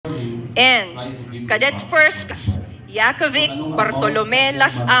And Cadet First Class Yakovic Bartolome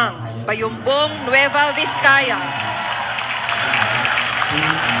Lasang, Bayumbong, Nueva Vizcaya.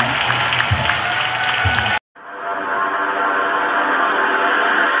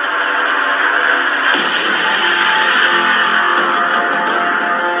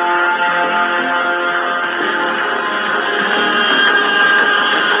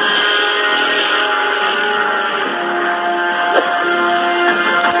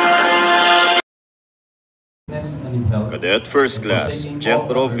 Cadet First Class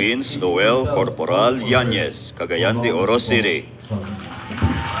Jethro Vince Noel Corporal Yanez, Cagayan de Oro City.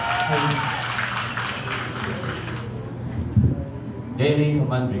 Daily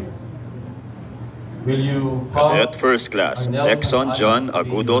Commander, will you Cadet First Class Exxon John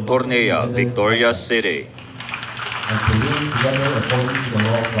Agudo Tornea, Victoria City. and to live together according to the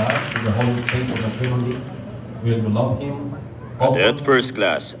law of God in the holy state of matrimony? Will you love him? Cadet First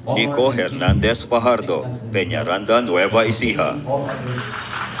Class Nico Hernandez Fajardo, Peñaranda, Nueva Ecija. All others,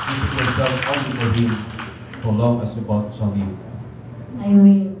 keep yourself only for him, so long as you both shall live. I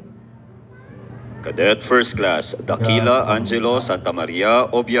will. Cadet First Class Dakila Angelo Santa Maria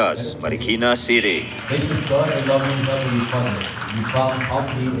Obias, Marikina City. Gracious God, I love you, Heavenly Father. We come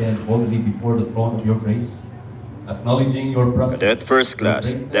humbly and boldly before the throne of your grace, acknowledging your presence. Cadet First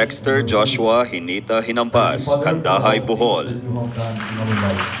Class Dexter Joshua Hinita Hinampas, Kandahay, Bohol. That you have done in our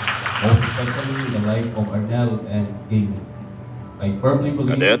lives, most especially the life of Arnel and Gabe. I firmly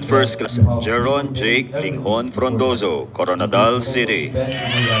believe Cadet First that Class you have Jeron Jake Linghon Frondozo, Coronadal City.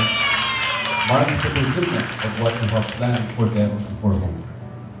 Marks the fulfillment of what you have planned for them and for him.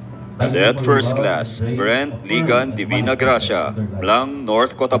 Cadet First Class Brent Ligan Divina Gracia, Blang,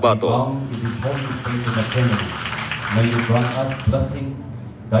 North Cotabato. May you grant us blessing,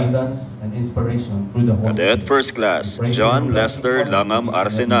 guidance, and inspiration through the Holy Cadet Spirit. First Class John Lester Langam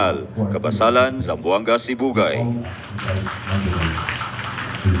Arsenal, Kabasalan, Zamboanga, Sibugay.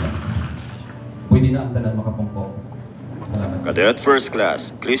 Pwede na ang tanan makapungko. Salamat. Cadet First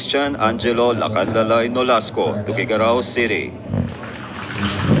Class Christian Angelo Lacandalay Nolasco, Tuguegarao City.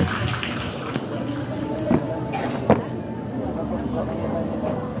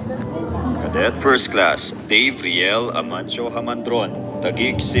 Cadet First Class Dave Riel Amancio Hamandron,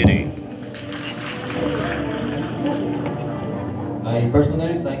 Taguig City. I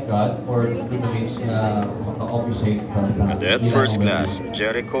personally thank God for this privilege na maka-officiate sa Cadet First Class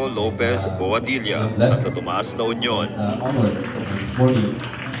Jericho Lopez Boadilla, Santo Tomas, La Union. Honored this morning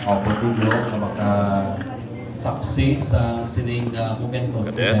for Google na maka-saksi sa sining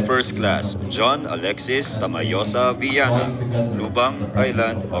momentos. Cadet First Class John Alexis Tamayosa Villana, Lubang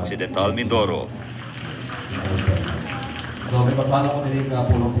Island, Occidental Mindoro. So may pasala ko din na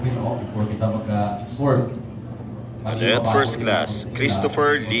pulong sa Ginoo before kita mag-exhort. Cadet First Class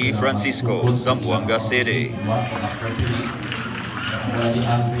Christopher Lee Francisco, Zamboanga City.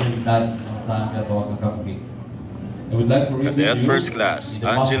 Cadet First Class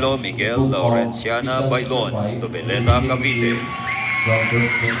Angelo Miguel Laurenciana Bailon, Tobeleta, Cavite. From verse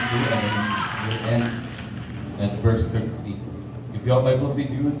 22 and at verse 33. If you have Bibles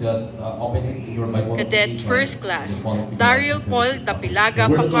with you, just open it in your Bible. Cadet First Class Daryl Paul Tapilaga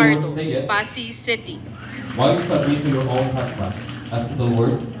Pacardo, Pasig City. Wives, submit to your own husbands, as to the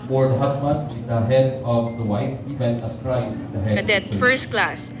Lord, for the husbands is the head of the wife, even as Christ is the head of the Cadet church. First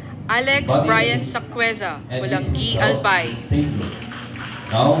Class Alex Brian Sacueza, And Bulanggi, this is Albay. Savior.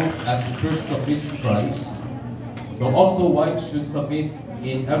 Now, as the church submits to Christ, so also wives should submit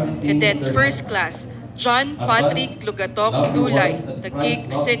in everything to Cadet their First Class John Patrick Lugatok Dulay, Taguig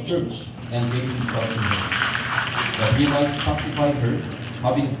City. And gave himself to her, that he might sanctify her,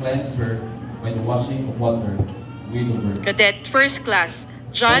 having cleansed her by the washing of water with the word. Cadet First Class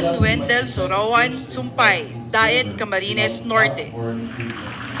John Wendell Sorawan Sumpay, Daet, Camarines Norte. Or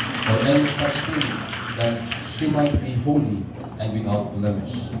any such thing, that she might be holy and without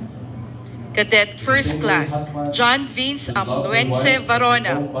blemish. Cadet First Class John Vince Amnuense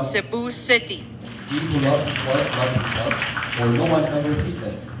Varona, Cebu City. He who loves his wife loves himself, for no one ever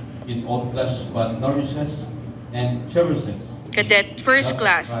hated his own flesh, but nourishes and cherishes. Cadet First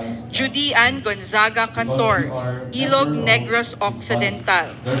Class Judy Ann Gonzaga Cantor, Ilog Negros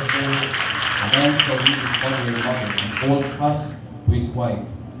Occidental. Therefore, a man shall leave his father and mother, and hold fast to his wife,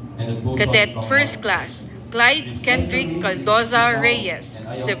 and it goes on Cadet from First Class Clyde Kendrick Caldoza Reyes,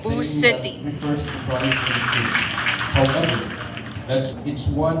 Cebu City. Refers to Christ and the church. However, let each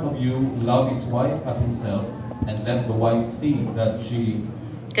one of you love his wife as himself, and let the wife see that she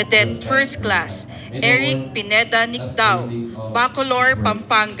Cadet First Class Eric Pineda Nictao, Bacolor,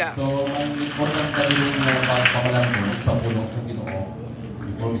 Pampanga. So, ang important ka rin na pamalan mo sa pulong sa Ginoo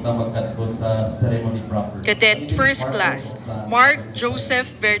before we kita magkadto sa ceremony proper. Cadet First Class, Mark Joseph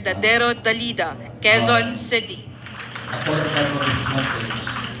Verdadero Dalida, Quezon City. According to this message,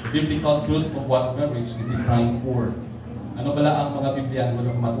 the biblical truth of what marriage is designed for. Ano bala ang mga Biblian mo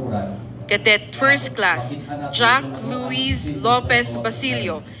ng maturan? Cadet First Class, Jack Luis Lopez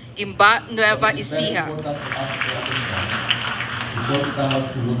Basilio, Imba, Nueva Ecija.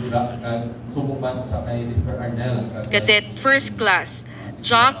 Cadet First Class,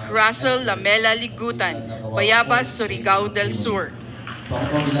 Jack Russell Lamela Ligutan, Bayabas, Surigao del Sur. So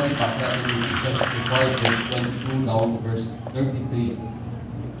ang bilang ipasa natin yung verse 33.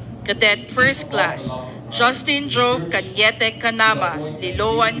 Cadet First Class, Justin Joe Cañete Canama,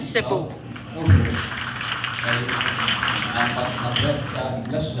 Liloan, Cebu.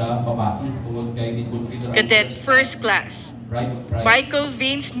 Cadet First Class, Michael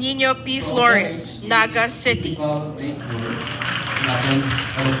Vince Nino P. Flores, Naga City.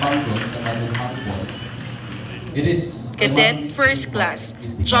 Cadet First Class,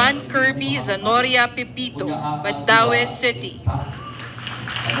 John Kirby Zanoria Pepito, Mandaue City. 1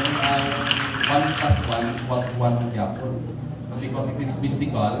 plus 1 was 1 yapon. Because it is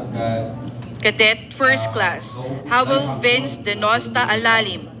mystical. Cadet First Class, Howell Vince Denosta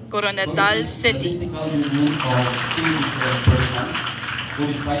Alalim, Coronadal City. Mystical union of three different persons who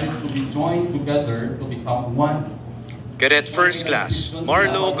decided to be joined together to become one. Cadet First Class,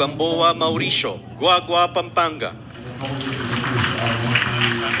 Marlo Gamboa Mauricio, Guagua, Pampanga.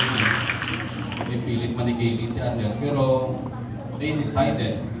 Pipilit manigili si Adel, pero they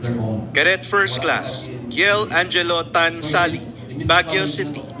decided their own. Cadet First Class, Kiel Angelo Tan Sali, Baguio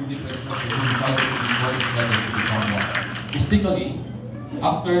City. Mystically,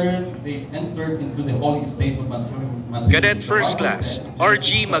 after they entered into the holy state of matrimony. Cadet First Class,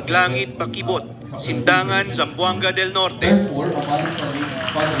 RG Maglangit Pakibot, Sindangan, Zamboanga del Norte. Therefore, a man shall leave his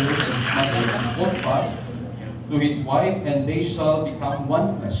father and his mother and hold fast to his wife, and they shall become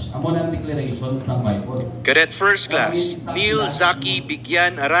one flesh. Amo na ang declarations ng Bible. Cadet First Class, Neil Zaki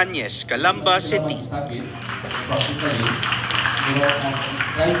Bigyan Arañez, Calamba City. Practically, pero ang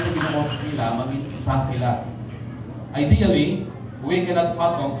describe sa Ginoo sa kanila, mag-isa sila. Ideally, we cannot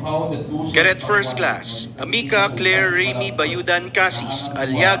fathom how the two shall Cadet become First one. Class, Amica Claire Raimi Bayudan Casis,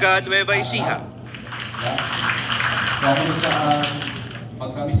 Aliaga, Nueva Ecija. Kaya siya ang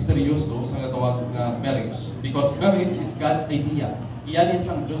pagka-misteryoso sa katawag na marriage. Because marriage is God's idea. Iyan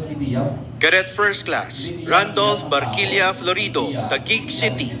isang Diyos idea. Cadet First Class, Randolph Barquilla Florido, Taguig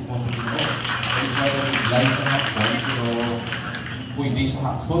City. Pwede siya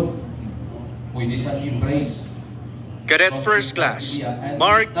hakson. Pwede siya embrace. Cadet First Class,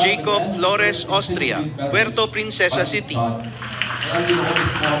 Mark Jacob Flores Austria, Puerto Princesa City. Kaya ang Ginoo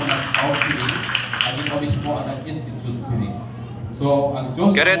mismo ang nag-out sila. Ang Ginoo mismo ang nag-institute sila. So, ang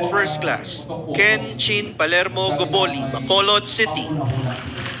Diyos Cadet mo First ang Class, totoo. Ken Chin Palermo Goboli, Bacolod City.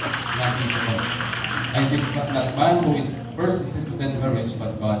 And this not man who is first instituted marriage,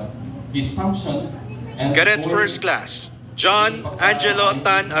 but God. He sanctioned and Cadet First Class, John Angelo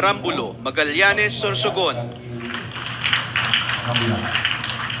Tan Arambulo, Magallanes, Sorsogon.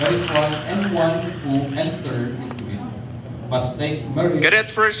 That is why anyone who entered into it must take marriage. Cadet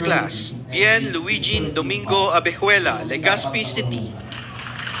First Class, Bien Luigi Domingo Abejuela, Legazpi City.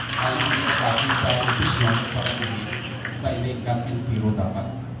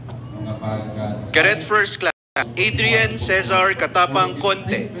 Cadet First Class, Adrian Cesar Katapang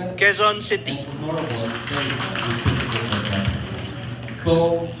Conte, Quezon City.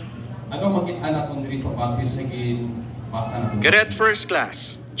 So, ano makita kung diri sa passage sige basa na. Cadet First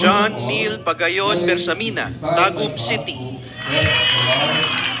Class, John Neil Pagayon Bersamina, Tagum City.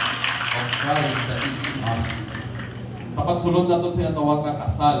 Sa pagsulod nato sa natawag nga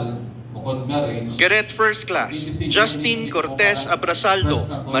kasal o marriage. Cadet First Class, Justin Cortez Abrasaldo,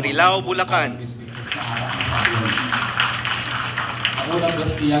 Marilao, Bulacan. Ako lang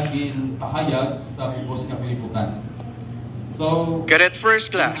gastiyagin pahayag sa bibos nga piliputan. So, Cadet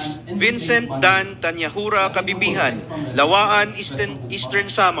First Class, Vincent Dan Tanyahura Kabibihan, Lawaan, Eastern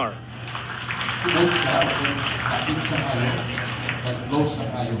Samar. sunod siya, kapit siya kayo, close siya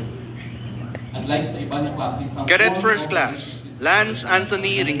kayo. Unlike sa iba niya klase, sa Cadet First Class, Lance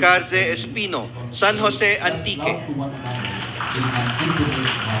Anthony Ricarze Espino, San Jose, Antique.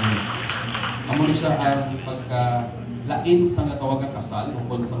 Amo ni siya ang pagka-lain sa natawagang kasal o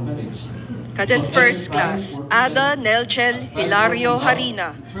sa marriage. Cadet First Class, Ada Nelchel Hilario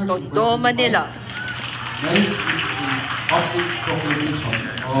Harina, Tondo, Manila. Marriage is the public proclamation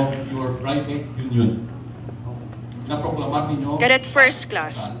of your private union. Naproklamar ninyo. Cadet First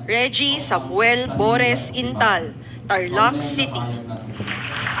Class, Reggie Samuel Bores Intal, Tarlac City.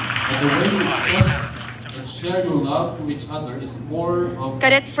 But the way you express and share your love to each other is more of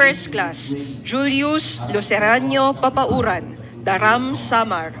Cadet First Class, Julius Luceranio Papauran, Daram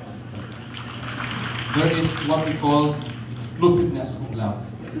Samar. There is what we call exclusiveness of love.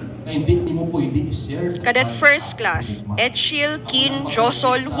 Na hindi mo pwede i-share sa Cadet iba. First Class, Etchil Kin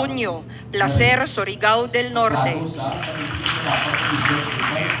Josol Junio, Placer, Surigao del Norte. Tago siya, at hindi siya dapat i-share sa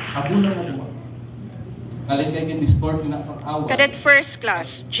iba. Habulan na duwa. Kaling kayo distort na sa awal. Cadet First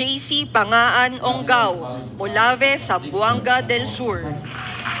Class, JC Pangaan Onggao, Molave, Zamboanga del Sur. Ang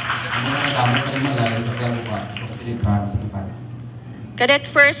mga dami ka rin malayo sa klaro pa. Tapos pinipara sa iba. Cadet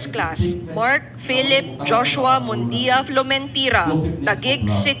First Class, Mark Philip Joshua Mundia Flomentira, Taguig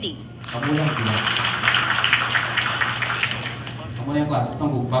City. Habulan duwa. Habulan yung klase sa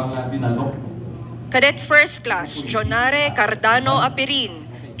bugbang na dinalok. Cadet First Class, Jonare Cardano Apirin,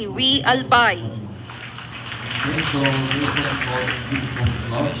 Tiwi Albay.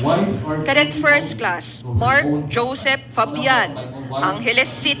 Cadet First Class, Mark Joseph Fabian, Angeles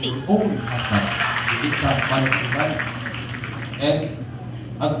City. And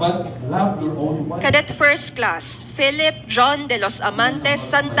husband, love your own wife. Cadet First Class, Philip John de los Amantes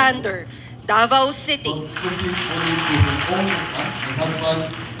Santander, Davao City. Exclusive only to her own husband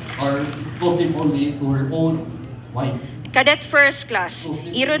or exclusive only to her own wife. Cadet First Class,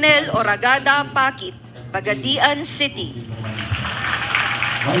 Ironel Oragada Pakit, Pagadian City.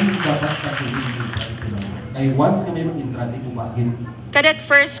 Why dapat sa sila? Kay once kami mag-intrati ko bakit? Cadet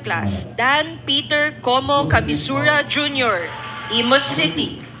First Class, Dan Peter Como Cabisura Jr., Imus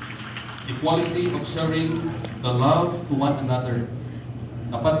City. Equality of sharing the love to one another.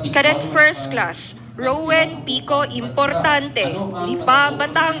 Dapat Cadet equal First na- Class, Rowen Pico Importante, Lipa,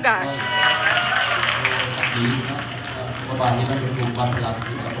 Batangas. Babae lang yung gumba sa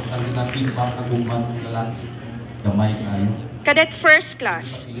lalaki. Tapos ang ginatibak na gumba sa lalaki. Gamay kayo. Cadet First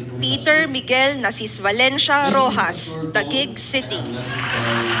Class, Peter Miguel Nasis Valencia Rojas, Taguig City.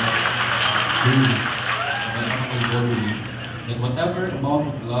 And whatever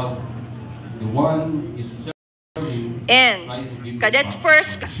amount of love the one is sharing, And Cadet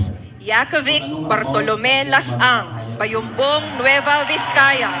First Class, Yakovic Bartolome Lasang, Bayumbong, Nueva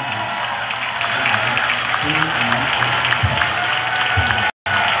Vizcaya.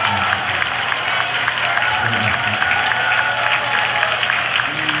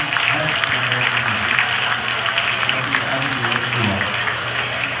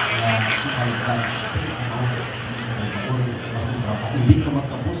 Hindi ka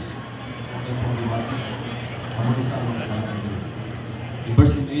magtapos. In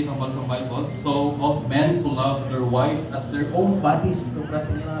verse 28 ng Bansang Bible, so of men to love their wives as their own bodies. Ito para sa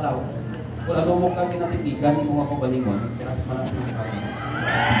inyong alawas. Kung ano mo kang kinatitigan mo ako balingon, kaya sa mga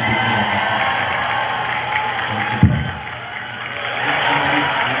kinatitigan.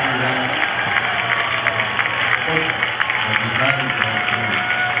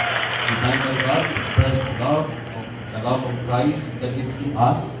 Designed by God, express love, the love of Christ that is in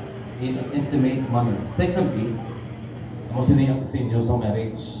us in an intimate manner. Secondly, ako sinayang sa inyo sa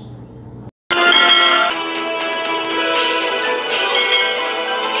marriage.